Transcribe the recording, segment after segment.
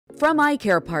From Eye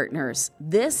Care Partners,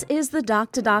 this is the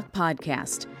Doc2Doc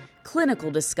podcast. Clinical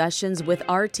discussions with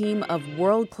our team of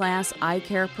world-class eye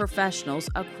care professionals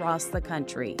across the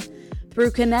country.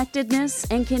 Through connectedness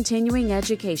and continuing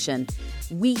education,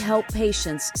 we help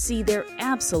patients see their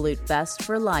absolute best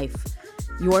for life.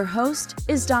 Your host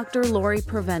is Dr. Lori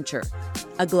Provencher,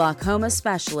 a glaucoma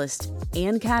specialist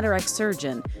and cataract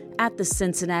surgeon at the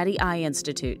Cincinnati Eye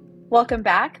Institute. Welcome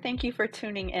back. Thank you for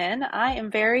tuning in. I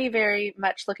am very, very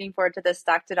much looking forward to this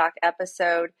Doc2Doc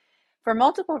episode for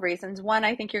multiple reasons. One,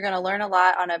 I think you're going to learn a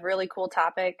lot on a really cool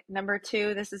topic. Number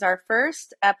two, this is our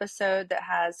first episode that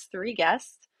has 3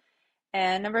 guests.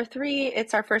 And number 3,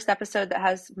 it's our first episode that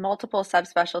has multiple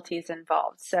subspecialties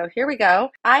involved. So here we go.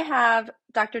 I have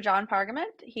Dr. Jon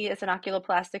Pargament. He is an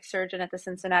oculoplastics surgeon at the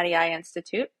Cincinnati Eye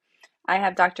Institute. I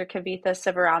have Dr. Kavitha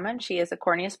Sivaraman. She is a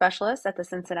cornea specialist at the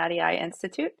Cincinnati Eye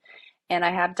Institute. And I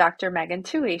have Dr. Megan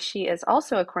Tuohy. She is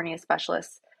also a cornea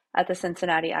specialist at the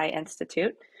Cincinnati Eye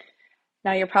Institute.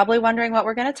 Now, you're probably wondering what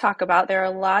we're going to talk about. There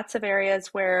are lots of areas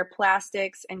where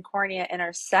plastics and cornea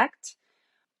intersect.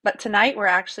 But tonight, we're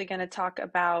actually going to talk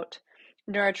about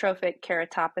neurotrophic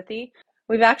keratopathy.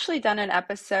 We've actually done an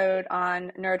episode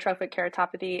on neurotrophic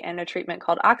keratopathy and a treatment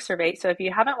called Oxervate. So if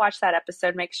you haven't watched that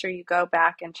episode, make sure you go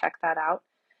back and check that out.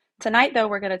 Tonight, though,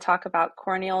 we're going to talk about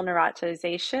corneal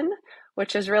neurotization,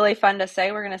 which is really fun to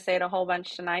say. We're going to say it a whole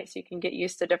bunch tonight so you can get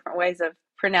used to different ways of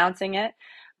pronouncing it.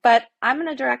 But I'm going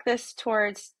to direct this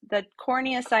towards the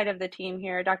cornea side of the team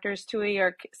here. Drs. Tuohy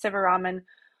or Sivaraman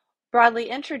broadly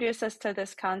introduce us to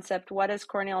this concept. What is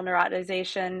corneal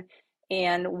neurotization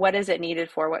and what is it needed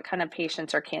for? What kind of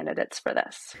patients are candidates for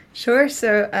this? Sure.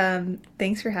 So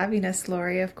thanks for having us,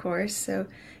 Lori, of course. So,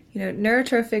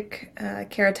 neurotrophic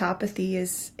keratopathy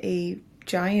is a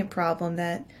giant problem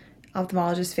that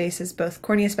ophthalmologists face as both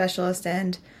cornea specialists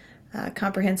and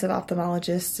comprehensive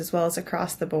ophthalmologists, as well as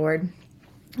across the board.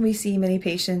 We see many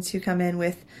patients who come in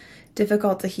with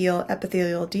difficult to heal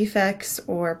epithelial defects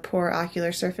or poor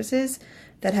ocular surfaces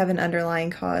that have an underlying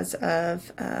cause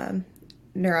of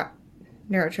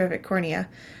neurotrophic cornea.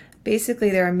 Basically,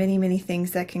 there are many, many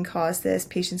things that can cause this.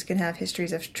 Patients can have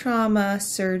histories of trauma,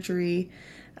 surgery.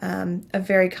 A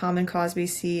very common cause we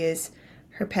see is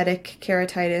herpetic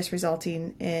keratitis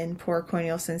resulting in poor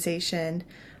corneal sensation.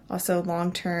 Also,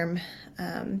 long-term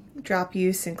drop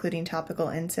use, including topical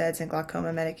NSAIDs and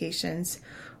glaucoma medications,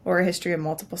 or a history of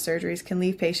multiple surgeries can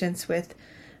leave patients with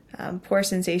poor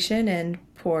sensation and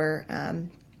poor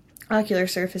ocular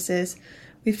surfaces.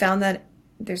 We found that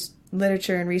there's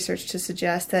literature and research to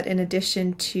suggest that in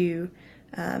addition to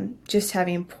just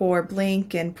having poor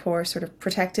blink and poor sort of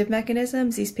protective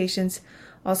mechanisms, these patients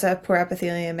also have poor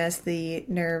epithelium as the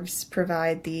nerves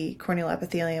provide the corneal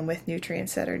epithelium with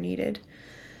nutrients that are needed.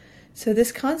 So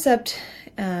this concept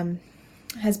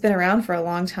has been around for a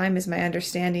long time, is my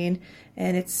understanding,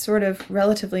 and it's sort of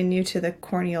relatively new to the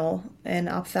corneal and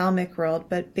ophthalmic world,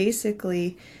 but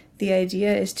basically the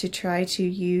idea is to try to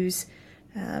use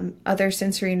other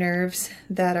sensory nerves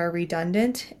that are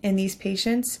redundant in these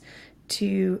patients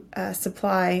to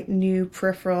supply new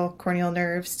peripheral corneal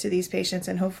nerves to these patients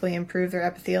and hopefully improve their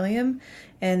epithelium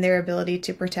and their ability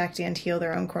to protect and heal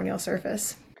their own corneal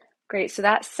surface. Great. So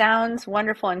that sounds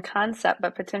wonderful in concept,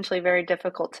 but potentially very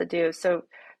difficult to do. So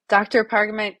Dr.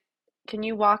 Pargament, can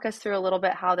you walk us through a little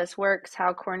bit how this works,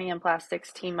 how cornea and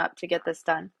plastics team up to get this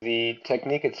done? The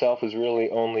technique itself has really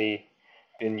only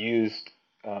been used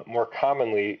more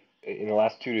commonly in the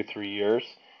last 2 to 3 years,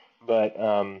 but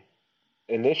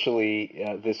initially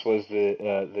this was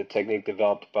the technique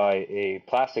developed by a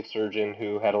plastic surgeon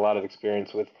who had a lot of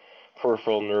experience with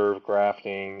peripheral nerve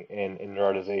grafting and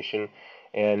neurotization,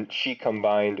 and she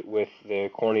combined with the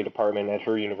cornea department at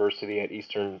her university at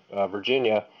Eastern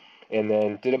Virginia, and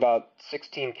then did about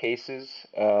 16 cases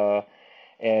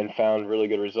and found really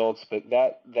good results. But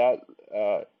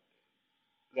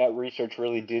that research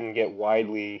really didn't get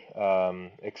widely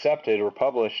accepted or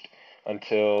published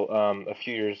until a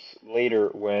few years later,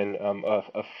 when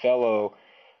a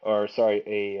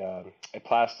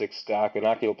plastics doc, an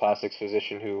oculoplastics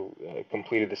physician who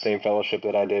completed the same fellowship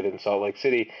that I did in Salt Lake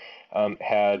City,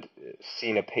 had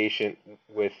seen a patient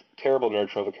with terrible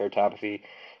neurotrophic keratopathy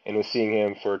and was seeing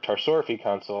him for a tarsorrhaphy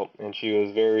consult, and she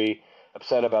was very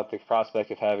upset about the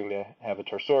prospect of having to have a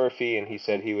tarsorrhaphy, and he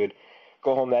said he would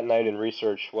go home that night and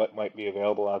research what might be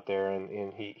available out there,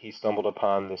 and he stumbled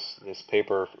upon this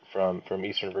paper from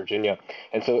Eastern Virginia.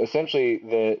 And so essentially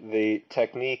the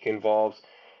technique involves,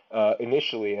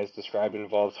 initially as described,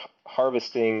 involves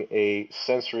harvesting a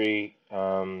sensory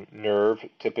nerve,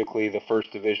 typically the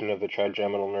first division of the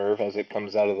trigeminal nerve as it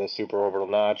comes out of the supraorbital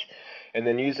notch, and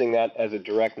then using that as a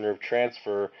direct nerve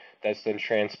transfer that's then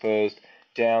transposed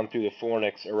down through the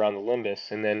fornix around the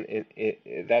limbus, and then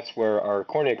that's where our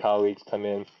cornea colleagues come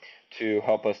in to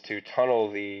help us to tunnel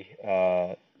the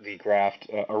graft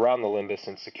around the limbus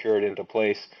and secure it into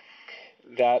place.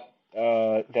 That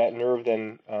nerve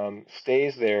then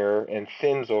stays there and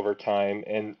thins over time,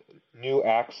 and new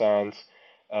axons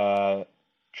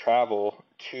travel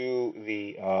to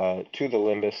the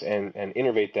limbus and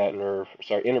innervate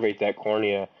that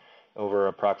cornea over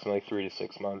approximately 3 to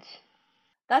 6 months.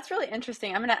 That's really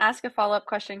interesting. I'm going to ask a follow-up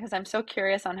question because I'm so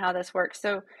curious on how this works.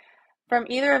 So from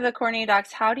either of the cornea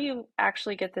docs, how do you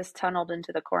actually get this tunneled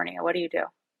into the cornea? What do you do?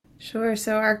 Sure.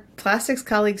 So our plastics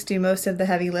colleagues do most of the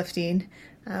heavy lifting.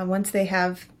 Once they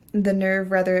have the nerve,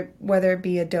 whether it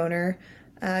be a donor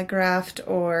graft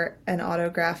or an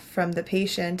autograft from the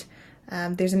patient,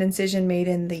 there's an incision made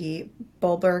in the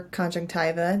bulbar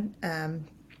conjunctiva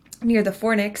near the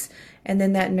fornix, and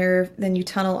then that nerve, then you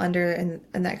tunnel under in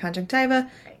that conjunctiva.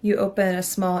 You open a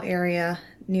small area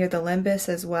near the limbus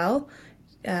as well.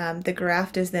 The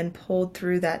graft is then pulled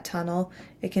through that tunnel.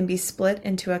 It can be split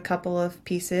into a couple of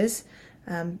pieces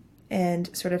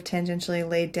and sort of tangentially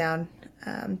laid down,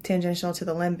 tangential to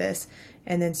the limbus,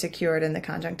 and then secured, and the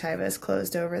conjunctiva is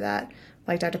closed over that.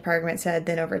 Like Dr. Pargament said,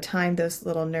 then over time those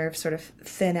little nerves sort of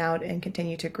thin out and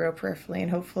continue to grow peripherally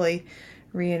and hopefully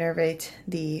reinnervate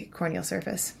the corneal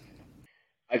surface.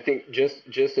 I think just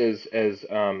as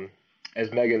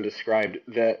Megan described,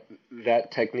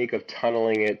 that technique of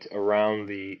tunneling it around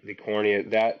the cornea,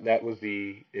 that was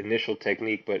the initial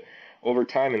technique. But over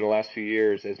time, in the last few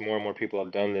years, as more and more people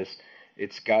have done this,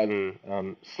 it's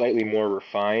gotten slightly more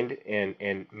refined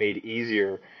and made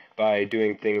easier by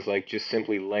doing things like just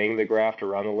simply laying the graft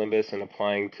around the limbus and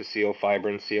applying Tocil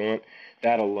fibrin sealant.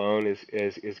 That alone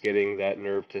is getting that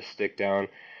nerve to stick down.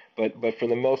 But for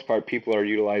the most part, people are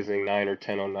utilizing 9 or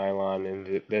 10 nylon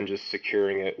and then just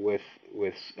securing it with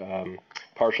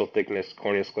partial thickness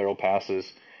corneoscleral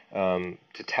passes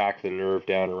to tack the nerve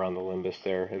down around the limbus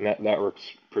there, and that works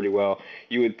pretty well.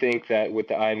 You would think that with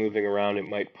the eye moving around, it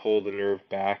might pull the nerve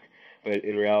back, but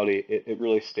in reality, it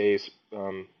really stays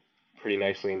pretty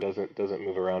nicely and doesn't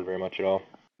move around very much at all.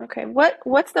 Okay,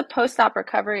 what's the post-op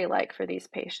recovery like for these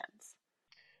patients?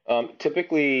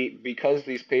 Typically, because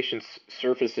these patients'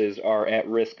 surfaces are at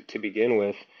risk to begin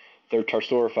with, they're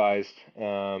tarsoriphized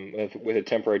with a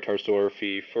temporary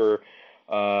tarsorrhaphy for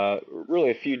really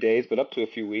a few days, but up to a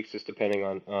few weeks, just depending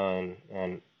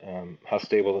on how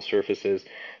stable the surface is.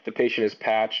 The patient is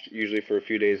patched, usually for a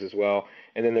few days as well,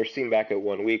 and then they're seen back at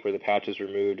 1 week where the patch is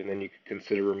removed, and then you can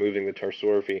consider removing the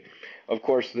tarsorrhaphy. Of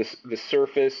course, the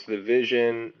surface, the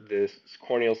vision, this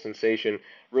corneal sensation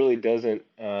really doesn't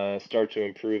start to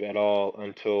improve at all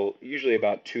until usually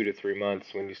about 2 to 3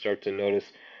 months, when you start to notice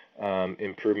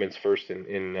improvements first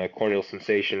in corneal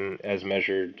sensation as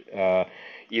measured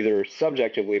either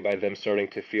subjectively by them starting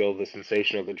to feel the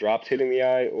sensation of the drops hitting the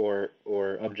eye, or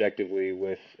objectively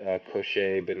with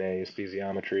Cochet-Binet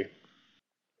esthesiometry.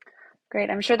 Great.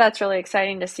 I'm sure that's really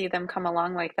exciting to see them come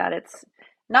along like that. It's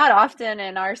not often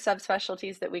in our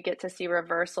subspecialties that we get to see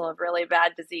reversal of really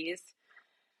bad disease.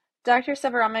 Dr.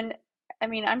 Sivaraman, I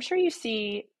mean, I'm sure you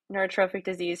see neurotrophic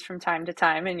disease from time to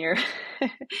time in your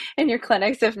in your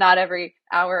clinics, if not every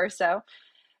hour or so.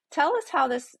 Tell us how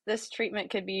this treatment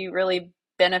could be really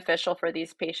beneficial for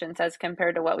these patients as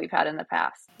compared to what we've had in the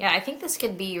past. Yeah, I think this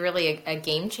could be really a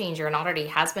game changer, and already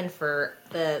has been for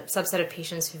the subset of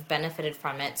patients who've benefited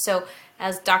from it. So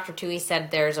as Dr. Tuohy said,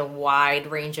 there's a wide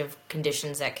range of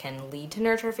conditions that can lead to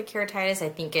neurotrophic keratitis. I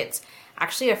think it's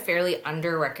actually a fairly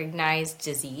under-recognized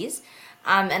disease.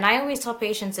 And I always tell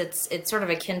patients it's sort of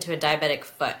akin to a diabetic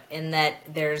foot, in that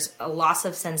there's a loss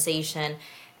of sensation,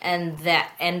 and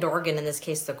that end organ, in this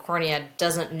case the cornea,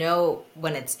 doesn't know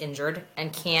when it's injured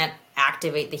and can't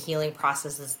activate the healing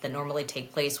processes that normally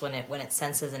take place when it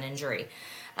senses an injury.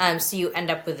 So you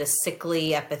end up with a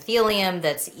sickly epithelium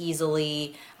that's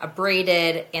easily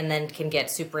abraded and then can get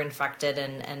super infected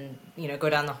and go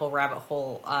down the whole rabbit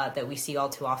hole that we see all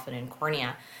too often in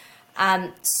cornea.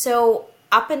 So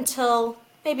up until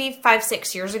maybe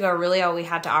 5-6 years ago, really all we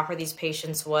had to offer these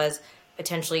patients was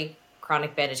potentially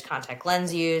chronic bandage contact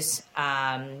lens use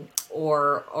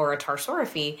or a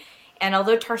tarsorrhaphy. And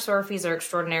although tarsorrhaphies are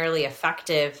extraordinarily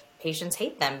effective, patients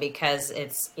hate them because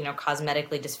it's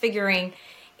cosmetically disfiguring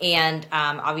and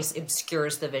obviously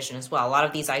obscures the vision as well. A lot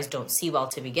of these eyes don't see well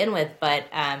to begin with, but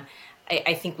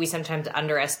I think we sometimes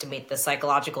underestimate the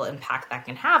psychological impact that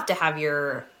can have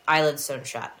your eyelids sewn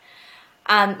shut.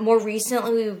 More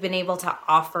recently, we've been able to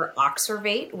offer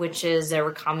Oxervate, which is a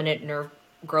recombinant nerve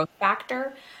growth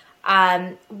factor.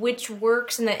 which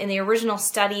works in the original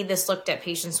study. This looked at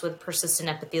patients with persistent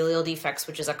epithelial defects,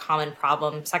 which is a common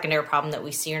problem, secondary problem that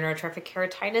we see in neurotrophic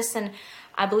keratitis. And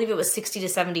I believe it was 60 to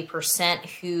 70%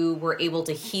 who were able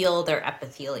to heal their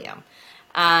epithelium.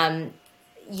 That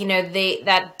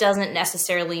doesn't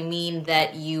necessarily mean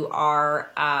that you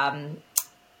are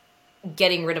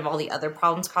getting rid of all the other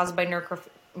problems caused by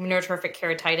neurotrophic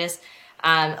keratitis.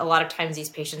 A lot of times these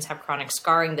patients have chronic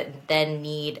scarring that then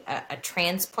need a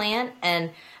transplant,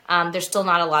 and there's still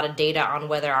not a lot of data on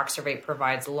whether Oxervate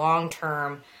provides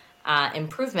long-term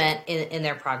improvement in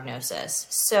their prognosis.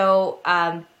 So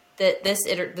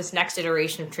this next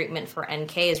iteration of treatment for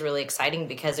NK is really exciting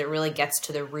because it really gets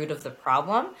to the root of the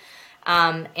problem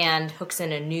and hooks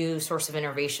in a new source of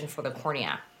innervation for the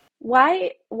cornea.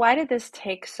 Why did this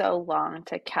take so long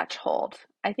to catch hold?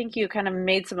 I think you kind of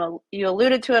you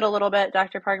alluded to it a little bit,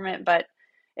 Dr. Pargament, but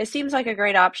it seems like a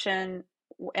great option.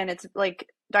 And it's like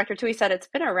Dr. Tuohy said, it's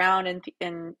been around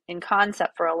in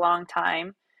concept for a long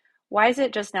time. Why is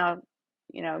it just now,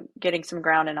 getting some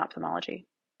ground in ophthalmology?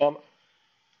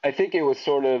 I think it was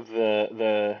sort of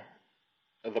the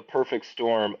perfect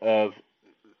storm of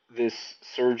this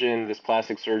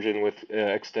plastic surgeon with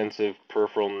extensive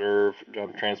peripheral nerve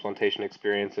transplantation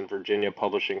experience in Virginia,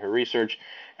 publishing her research,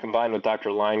 combined with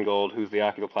Dr. Leingold, who's the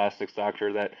oculoplastics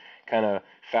doctor that kind of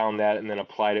found that and then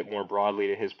applied it more broadly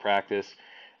to his practice,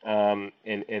 and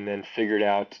then figured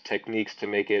out techniques to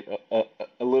make it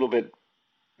a little bit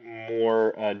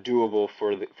more doable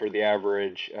for the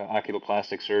average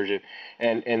oculoplastic surgeon,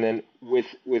 and then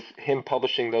with him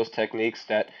publishing those techniques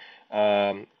that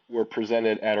were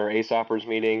presented at our ASOPers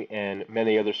meeting, and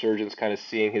many other surgeons kind of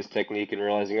seeing his technique and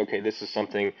realizing, okay, this is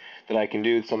something that I can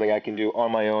do. It's something I can do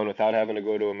on my own without having to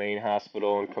go to a main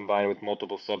hospital and combine with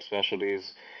multiple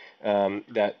subspecialties.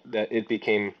 That it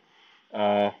became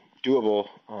doable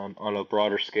on a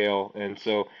broader scale, and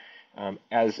so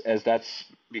as that's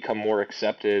become more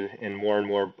accepted and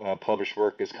more published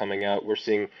work is coming out, we're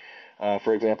seeing,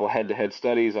 for example, head-to-head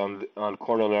studies on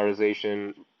corneal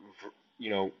neurotization,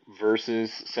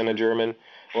 versus Senogerman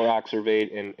or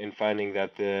Oxervate, and finding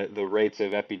that the rates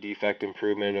of epidefect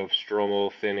improvement, of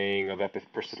stromal thinning, of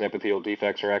persistent epithelial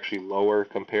defects are actually lower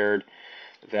compared,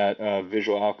 that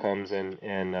visual outcomes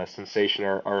and sensation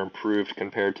are improved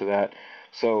compared to that.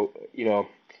 So,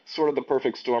 sort of the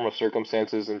perfect storm of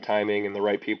circumstances and timing and the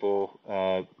right people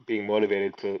being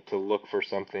motivated to look for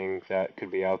something that could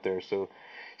be out there. So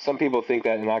some people think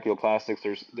that in oculoplastics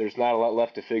there's not a lot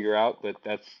left to figure out, but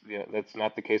that's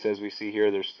not the case as we see here.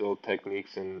 There's still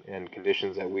techniques and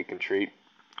conditions that we can treat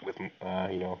with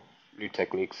new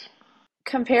techniques.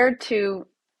 Compared to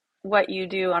what you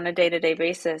do on a day-to-day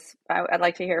basis, I'd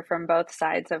like to hear from both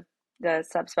sides of the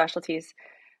subspecialties.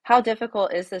 How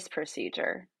difficult is this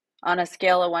procedure on a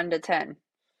scale of 1 to 10?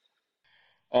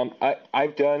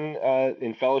 I've done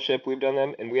in fellowship, we've done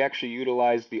them, and we actually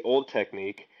utilized the old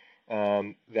technique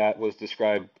that was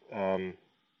described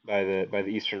by the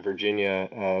Eastern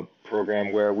Virginia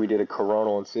program, where we did a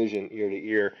coronal incision ear to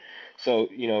ear. So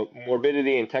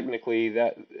morbidity, and technically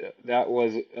that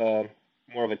was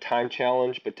more of a time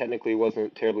challenge, but technically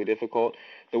wasn't terribly difficult.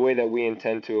 The way that we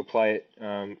intend to apply it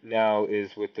now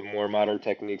is with the more modern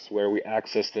techniques, where we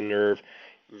access the nerve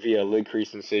via lid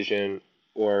crease incision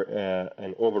or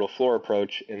an orbital floor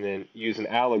approach, and then use an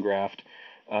allograft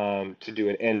to do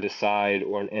an end-to-side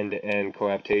or an end-to-end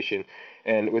coaptation.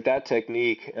 And with that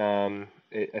technique,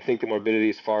 I think the morbidity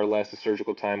is far less. The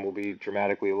surgical time will be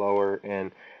dramatically lower,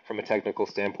 and from a technical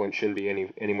standpoint, shouldn't be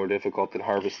any more difficult than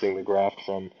harvesting the graft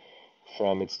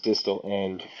from its distal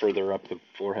end further up the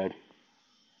forehead.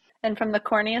 And from the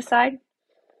cornea side?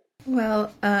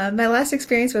 Well, my last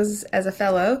experience was as a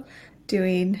fellow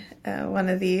doing one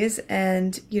of these,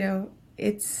 and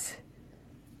it's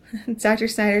Dr.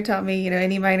 Snyder taught me,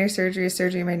 any minor surgery is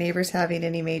surgery my neighbor's having,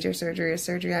 any major surgery is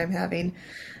surgery I'm having,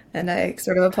 and I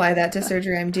sort of apply that to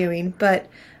surgery I'm doing. But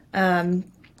I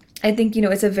think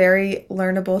it's a very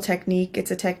learnable technique.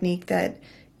 It's a technique that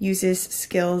uses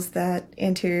skills that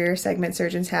anterior segment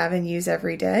surgeons have and use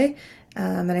every day,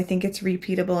 and I think it's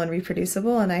repeatable and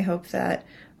reproducible, and I hope that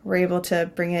we're able to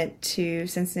bring it to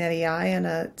Cincinnati Eye on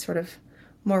a sort of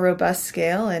more robust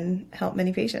scale and help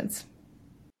many patients.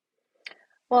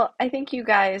 Well, I think you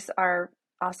guys are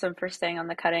awesome for staying on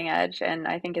the cutting edge, and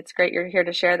I think it's great you're here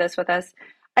to share this with us.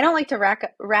 I don't like to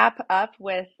wrap up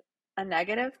with a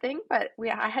negative thing, but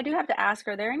I do have to ask,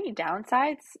 are there any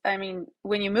downsides? I mean,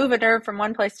 when you move a nerve from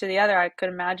one place to the other, I could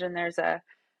imagine there's a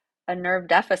nerve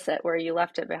deficit where you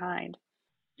left it behind.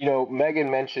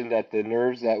 Megan mentioned that the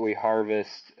nerves that we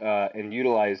harvest and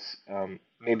utilize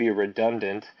may be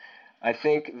redundant. I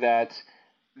think that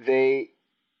they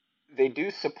they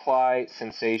do supply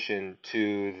sensation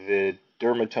to the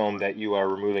dermatome that you are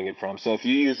removing it from. So if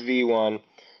you use V1,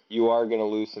 you are going to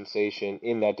lose sensation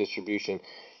in that distribution.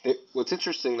 What's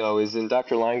interesting, though, is in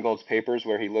Dr. Leingold's papers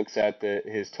where he looks at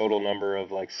his total number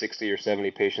of like 60 or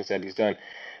 70 patients that he's done,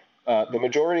 the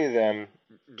majority of them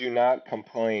do not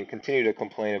continue to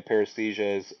complain of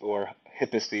paresthesias or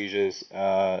hyposthesias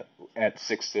at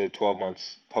 6 to 12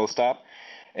 months post-op.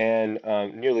 And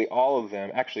nearly all of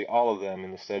them, actually all of them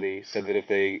in the study, said that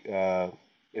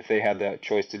if they had that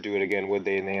choice to do it again, would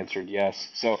they? And they answered yes.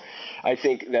 So I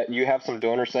think that you have some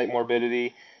donor site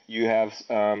morbidity. You have,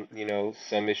 some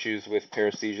issues with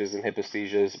paresthesias and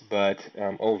hyposthesias, but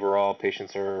overall,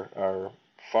 patients are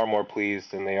far more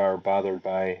pleased than they are bothered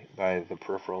by the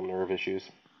peripheral nerve issues.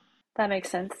 That makes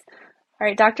sense. All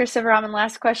right, Dr. Sivaraman,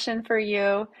 last question for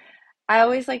you. I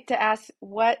always like to ask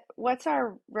what's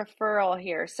our referral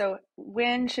here? So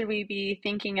when should we be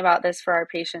thinking about this for our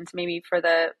patients, maybe for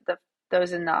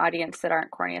those in the audience that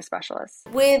aren't cornea specialists?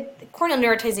 With corneal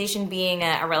neurotization being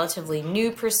a relatively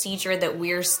new procedure that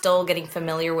we're still getting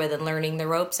familiar with and learning the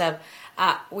ropes of,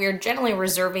 we're generally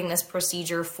reserving this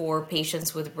procedure for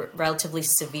patients with relatively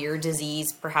severe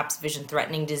disease, perhaps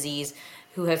vision-threatening disease,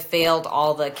 who have failed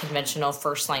all the conventional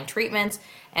first-line treatments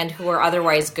and who are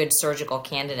otherwise good surgical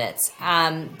candidates.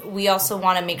 We also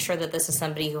want to make sure that this is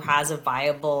somebody who has a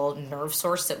viable nerve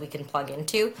source that we can plug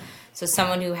into. So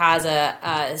someone who has a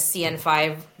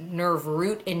CN5 nerve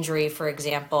root injury, for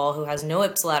example, who has no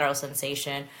ipsilateral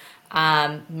sensation,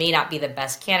 may not be the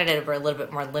best candidate, or a little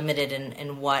bit more limited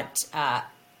in what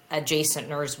adjacent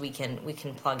nerves we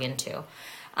can plug into.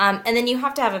 And then you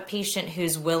have to have a patient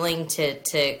who's willing to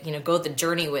go the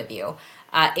journey with you.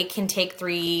 It can take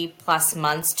 3+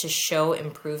 months to show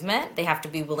improvement. They have to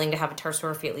be willing to have a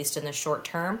tarsorrhaphy, at least in the short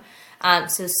term.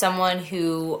 So someone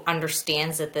who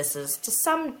understands that this is to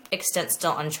some extent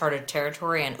still uncharted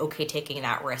territory and okay taking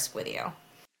that risk with you.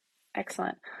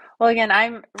 Excellent. Well, again,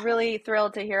 I'm really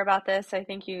thrilled to hear about this. I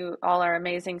think you all are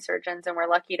amazing surgeons, and we're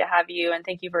lucky to have you. And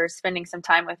thank you for spending some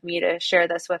time with me to share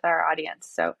this with our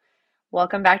audience. So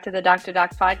welcome back to the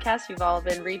Doc2Doc podcast. You've all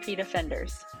been repeat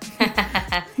offenders.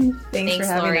 Thanks for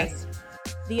having Lori. us.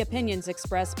 The opinions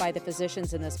expressed by the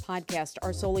physicians in this podcast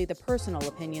are solely the personal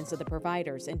opinions of the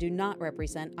providers and do not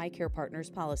represent Eye Care Partners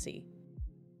policy.